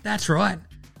 That's right.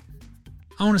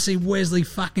 I want to see Wesley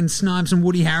fucking Snipes and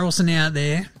Woody Harrelson out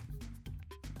there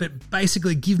but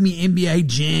basically give me NBA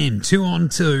Jam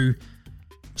 2-on-2.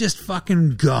 Just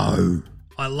fucking go.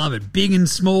 I love it. Big and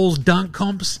smalls dunk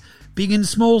comps, big and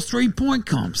smalls 3-point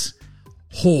comps.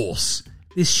 Horse.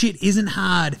 This shit isn't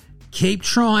hard. Keep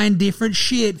trying different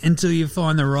shit until you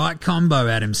find the right combo,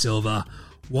 Adam Silver.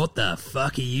 What the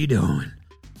fuck are you doing?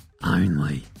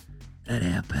 Only at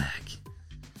Outback.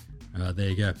 Alright, there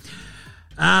you go.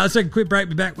 Let's take a quick break.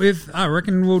 Be back with, I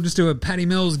reckon we'll just do a Paddy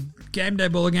Mills Game Day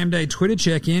Baller Game Day Twitter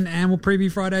check-in, and we'll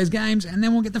preview Friday's games, and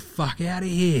then we'll get the fuck out of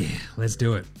here. Let's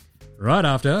do it. Right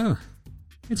after,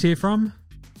 let's hear from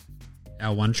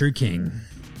our one true king.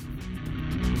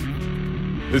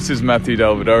 This is Matthew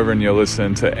Delvedova, and you're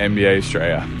listening to NBA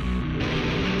Australia.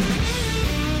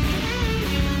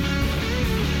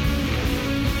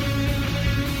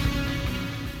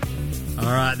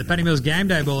 All right, the Paddy Mills Game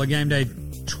Day Baller Game Day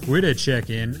Twitter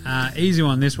check-in. Easy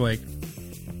one this week,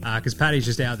 because Paddy's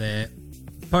just out there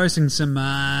posting some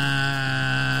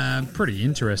pretty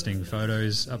interesting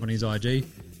photos up on his IG.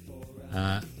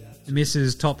 The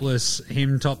missus topless,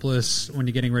 him topless when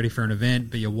you're getting ready for an event,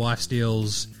 but your wife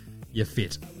steals your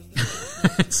fit.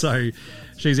 So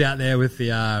she's out there with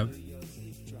the...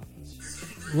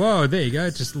 whoa, there you go.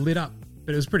 It just lit up.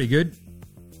 But it was pretty good.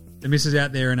 The missus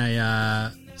out there in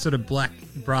a sort of black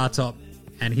bra top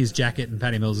and his jacket, and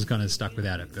Paddy Mills is kind of stuck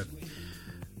without it. But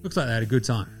looks like they had a good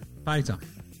time. Party time.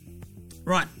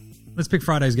 Right, let's pick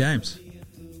Friday's games.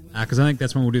 Because I think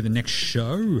that's when we'll do the next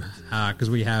show. Because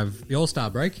we have the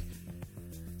All-Star break.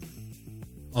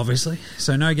 Obviously.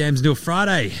 So no games until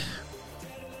Friday.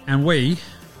 And we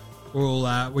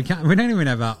don't even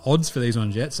have odds for these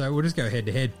ones yet, so we'll just go head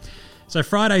to head. So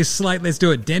Friday's slate, let's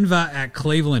do it. Denver at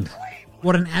Cleveland.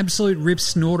 What an absolute rip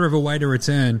snorter of a way to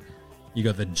return. You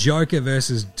got the Joker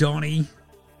versus Donnie.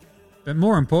 But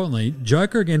more importantly,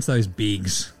 Joker against those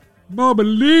bigs. Bobby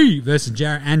Lee versus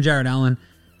Jared Allen.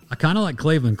 I kind of like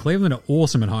Cleveland. Cleveland are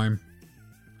awesome at home.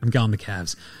 I'm going the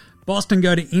Cavs. Boston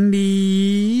go to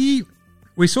Indy.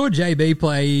 We saw JB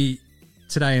play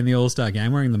today in the All-Star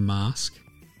game wearing the mask.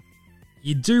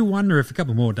 You do wonder if a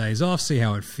couple more days off, see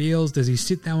how it feels. Does he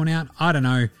sit that one out? I don't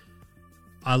know.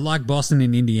 I like Boston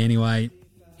and Indy anyway.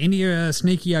 Indy are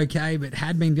sneaky okay, but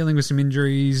had been dealing with some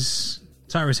injuries.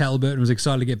 Tyrese Halliburton was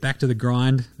excited to get back to the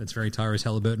grind. That's very Tyrese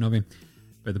Halliburton of him.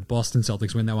 But the Boston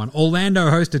Celtics win that one. Orlando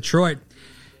host Detroit.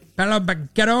 Paolo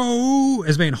Banchero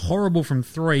has been horrible from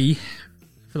 3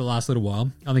 for the last little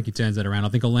while. I think he turns that around. I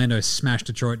think Orlando smashed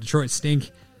Detroit. Detroit stink.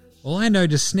 Orlando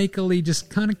just sneakily just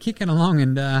kind of kicking along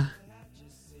and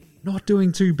not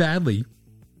doing too badly.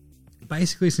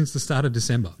 Basically since the start of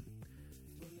December.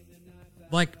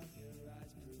 Like,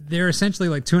 they're essentially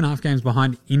like 2.5 games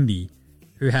behind Indy,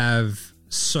 who have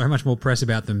so much more press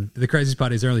about them. The craziest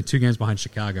part is they're only 2 games behind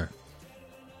Chicago.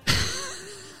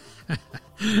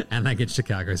 And they get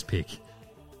Chicago's pick.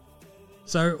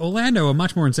 So Orlando are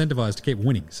much more incentivized to keep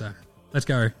winning. So let's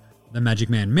go the Magic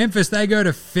Man. Memphis, they go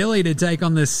to Philly to take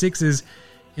on the Sixers.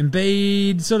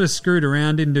 Embiid sort of screwed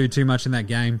around, didn't do too much in that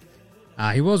game.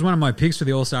 He was one of my picks for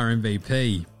the All-Star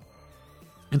MVP.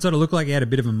 And sort of looked like he had a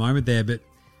bit of a moment there, but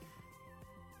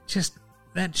just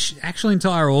that actual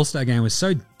entire All-Star game was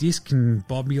so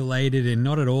discombobulated and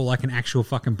not at all like an actual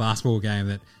fucking basketball game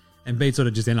that Embiid sort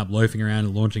of just ended up loafing around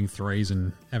and launching threes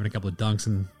and having a couple of dunks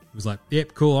and was like,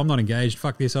 yep, cool, I'm not engaged.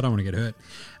 Fuck this, I don't want to get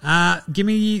hurt. Give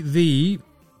me the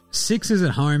Sixers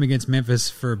at home against Memphis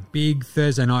for a big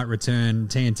Thursday night return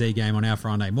TNT game on our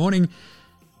Friday morning.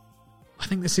 I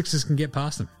think the Sixers can get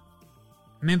past them.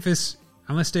 Memphis,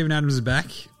 unless Steven Adams is back,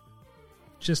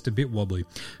 just a bit wobbly.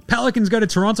 Pelicans go to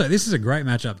Toronto. This is a great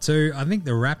matchup too. I think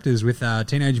the Raptors with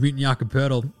Teenage Mutant Jakob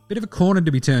Poeltl, bit of a corner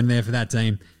to be turned there for that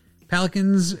team.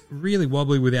 Pelicans really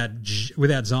wobbly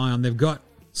without Zion. They've got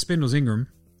Spindles Ingram,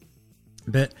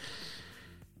 but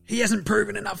he hasn't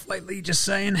proven enough lately, just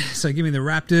saying. So give me the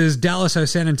Raptors. Dallas or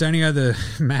San Antonio. The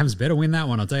Mavs better win that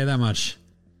one, I'll tell you that much.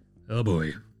 Oh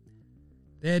boy.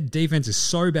 Their defense is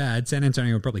so bad, San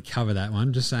Antonio will probably cover that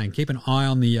one. Just saying, keep an eye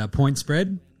on the point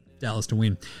spread. Dallas to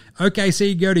win.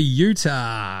 OKC go to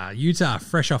Utah. Utah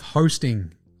fresh off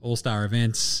hosting All-Star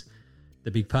events, the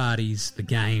big parties, the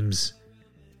games.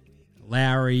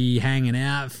 Lowry hanging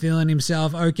out, feeling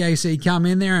himself. OKC come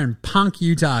in there and punk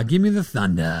Utah. Give me the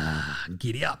Thunder.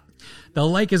 Giddy up. The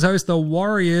Lakers host the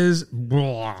Warriors.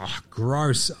 Blah,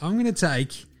 gross. I'm going to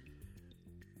take...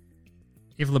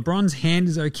 If LeBron's hand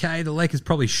is okay, the Lakers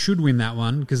probably should win that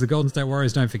one because the Golden State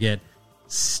Warriors, don't forget,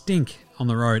 stink on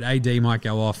the road. AD might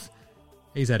go off.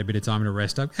 He's had a bit of time to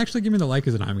rest up. Actually, give me the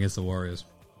Lakers at home against the Warriors.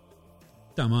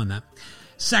 Don't mind that.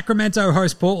 Sacramento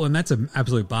host Portland. That's an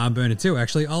absolute barn burner too,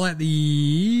 actually. I'll let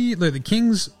the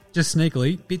Kings, just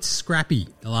sneakily, bit scrappy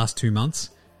the last 2 months.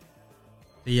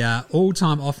 The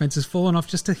all-time offense has fallen off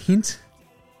just a hint.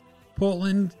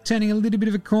 Portland turning a little bit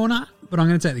of a corner, but I'm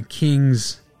going to take the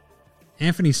Kings.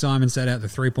 Anthony Simon sat out the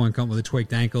three-point comp with a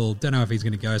tweaked ankle. Don't know if he's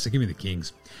going to go, so give me the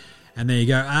Kings. And there you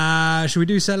go. Should we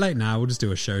do Saturday? No, we'll just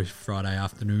do a show Friday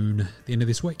afternoon at the end of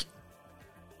this week.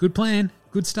 Good plan.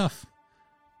 Good stuff.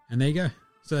 And there you go.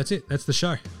 So that's it. That's the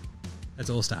show. That's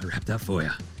All-Star wrapped up for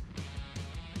you.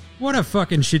 What a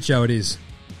fucking shit show it is.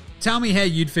 Tell me how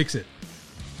you'd fix it.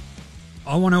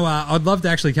 I want to. I'd love to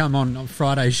actually come on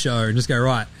Friday's show and just go,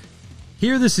 right,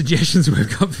 here are the suggestions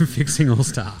we've got for fixing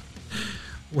All-Star.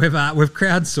 We've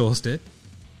crowdsourced it.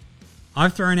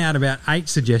 I've thrown out about 8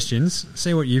 suggestions.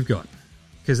 See what you've got.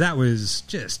 Because that was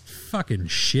just fucking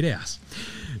shit house.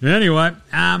 Anyway,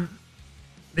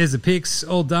 there's the picks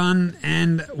all done,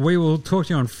 and we will talk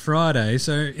to you on Friday.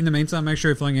 So in the meantime, make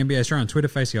sure you're following NBA Australia on Twitter,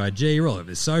 Facebook, IG, we're all over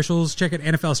the socials. Check out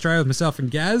NFL Australia with myself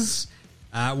and Gaz.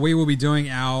 We will be doing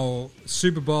our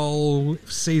Super Bowl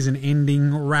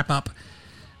season-ending wrap-up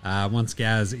once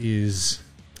Gaz is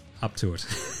up to it.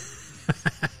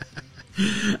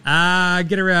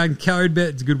 Get around CodeBet.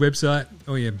 It's a good website.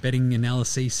 Oh yeah, betting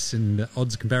analysis and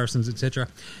odds comparisons, etc.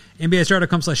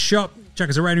 NBAaustralia.com/shop. Check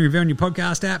us a rating review on your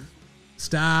podcast app.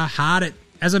 Star hard it.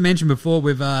 As I mentioned before,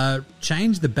 we've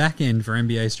changed the back end for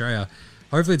NBA Australia.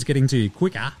 Hopefully it's getting to you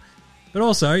quicker. But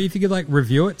also, if you could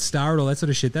review it, star it, all that sort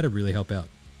of shit, that'd really help out.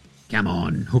 Come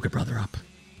on, hook a brother up.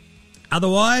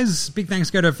 Otherwise, big thanks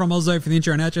go to From Oslo for the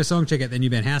intro and outro song. Check out their new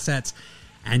band House Hats.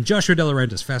 And Joshua De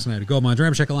Laurentiis, Fascinated, Goldmines,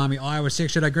 Ramshackle Army, Iowa,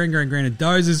 Six Shadow, Green, and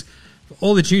Dozers. For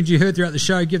all the tunes you heard throughout the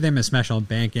show, give them a smash on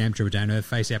Bandcamp, Triple Down Earth,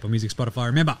 Face, Apple Music, Spotify.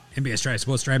 Remember, NBA Australia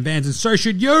supports Australian bands, and so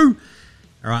should you.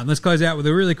 All right, let's close out with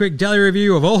a really quick daily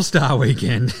review of All-Star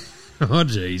Weekend. Oh,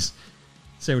 jeez.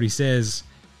 See what he says.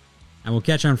 And we'll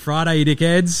catch you on Friday, you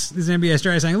dickheads. This is NBA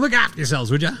Australia saying, look after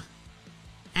yourselves, would ya?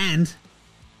 And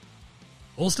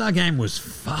All-Star game was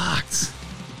fucked.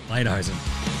 Later, Hosen.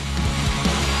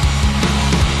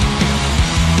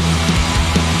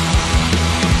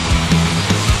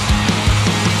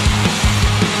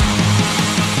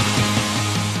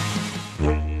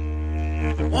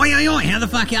 Oi, how the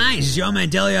fuck are you? This is your man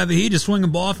Delly over here, just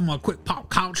swinging by for my quick pop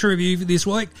culture review for this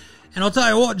week. And I'll tell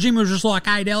you what, Jim was just like,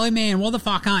 hey, Delly, man, why the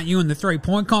fuck aren't you in the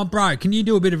three-point comp, bro? Can you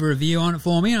do a bit of a review on it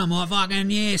for me? And I'm like, fucking,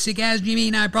 yeah, sick as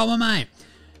Jimmy, no problem, mate.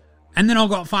 And then I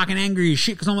got fucking angry as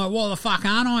shit because I'm like, why the fuck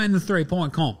aren't I in the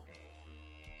three-point comp?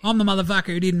 I'm the motherfucker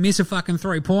who didn't miss a fucking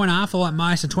three-pointer for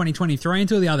most of 2023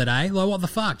 until the other day. Like, what the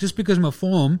fuck? Just because my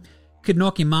form could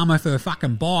knock your mum off her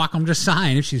fucking bike, I'm just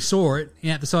saying, if she saw it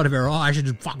out the side of her eye, she'd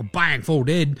just fucking bang, fall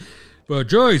dead. But,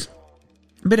 jeez,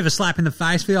 a bit of a slap in the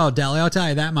face for the old Dally, I'll tell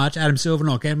you that much. Adam Silver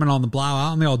knocked Edmund on the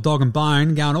blower on the old dog and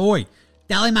bone, going, oi,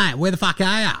 Dally, mate, where the fuck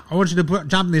are you? I want you to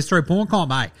jump in this three-point comp,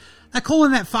 mate. They're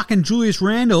calling that fucking Julius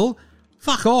Randle.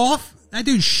 Fuck off. That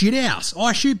dude's shit house.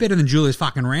 I shoot better than Julius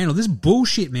fucking Randle. This is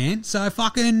bullshit, man. So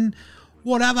fucking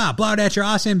whatever. Blow it out your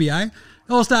ass, NBA.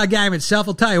 All-Star game itself,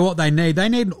 I'll tell you what they need. They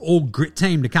need an all-grit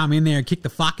team to come in there and kick the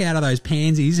fuck out of those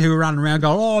pansies who are running around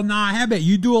going, oh, nah, how about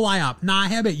you do a layup? Nah,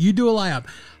 how about you do a layup?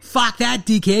 Fuck that,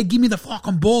 dickhead. Give me the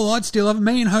fucking ball. I'd still have it.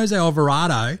 Me and Jose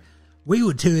Alvarado, we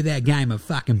would tear that game a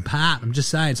fucking part. I'm just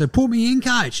saying. So put me in,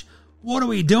 coach. What are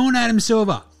we doing, Adam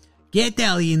Silver? Get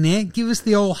Dally in there. Give us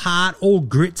the all-heart,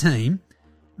 all-grit team.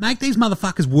 Make these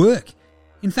motherfuckers work.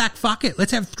 In fact, fuck it.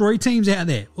 Let's have 3 teams out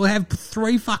there. We'll have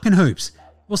 3 fucking hoops.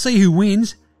 We'll see who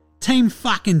wins. Team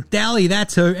fucking Dally,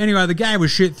 that's who. Anyway, the game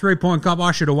was shit. 3-point comp.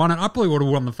 I should have won it. I probably would have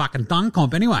won the fucking dunk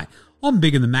comp anyway. I'm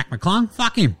bigger than Mac McClung.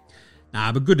 Fuck him.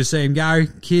 Nah, but good to see him go.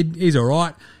 Kid, he's all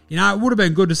right. You know, it would have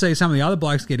been good to see some of the other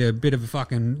blokes get a bit of a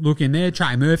fucking look in there.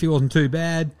 Trey Murphy wasn't too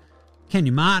bad.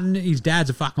 Kenya Martin, his dad's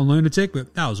a fucking lunatic,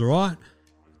 but that was all right.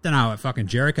 Don't know what fucking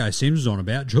Jericho Sims was on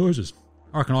about. Jesus.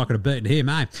 I reckon I could have beaten him,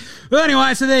 eh? But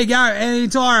anyway, so there you go. An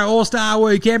entire All-Star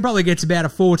weekend probably gets about a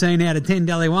 14 out of 10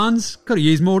 Dally ones. Could have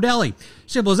used more Dally.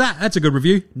 Simple as that. That's a good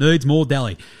review. Needs more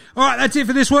Dally. All right, that's it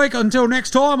for this week. Until next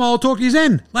time, I'll talk to you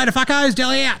then. Later, fuckos.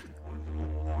 Dally out.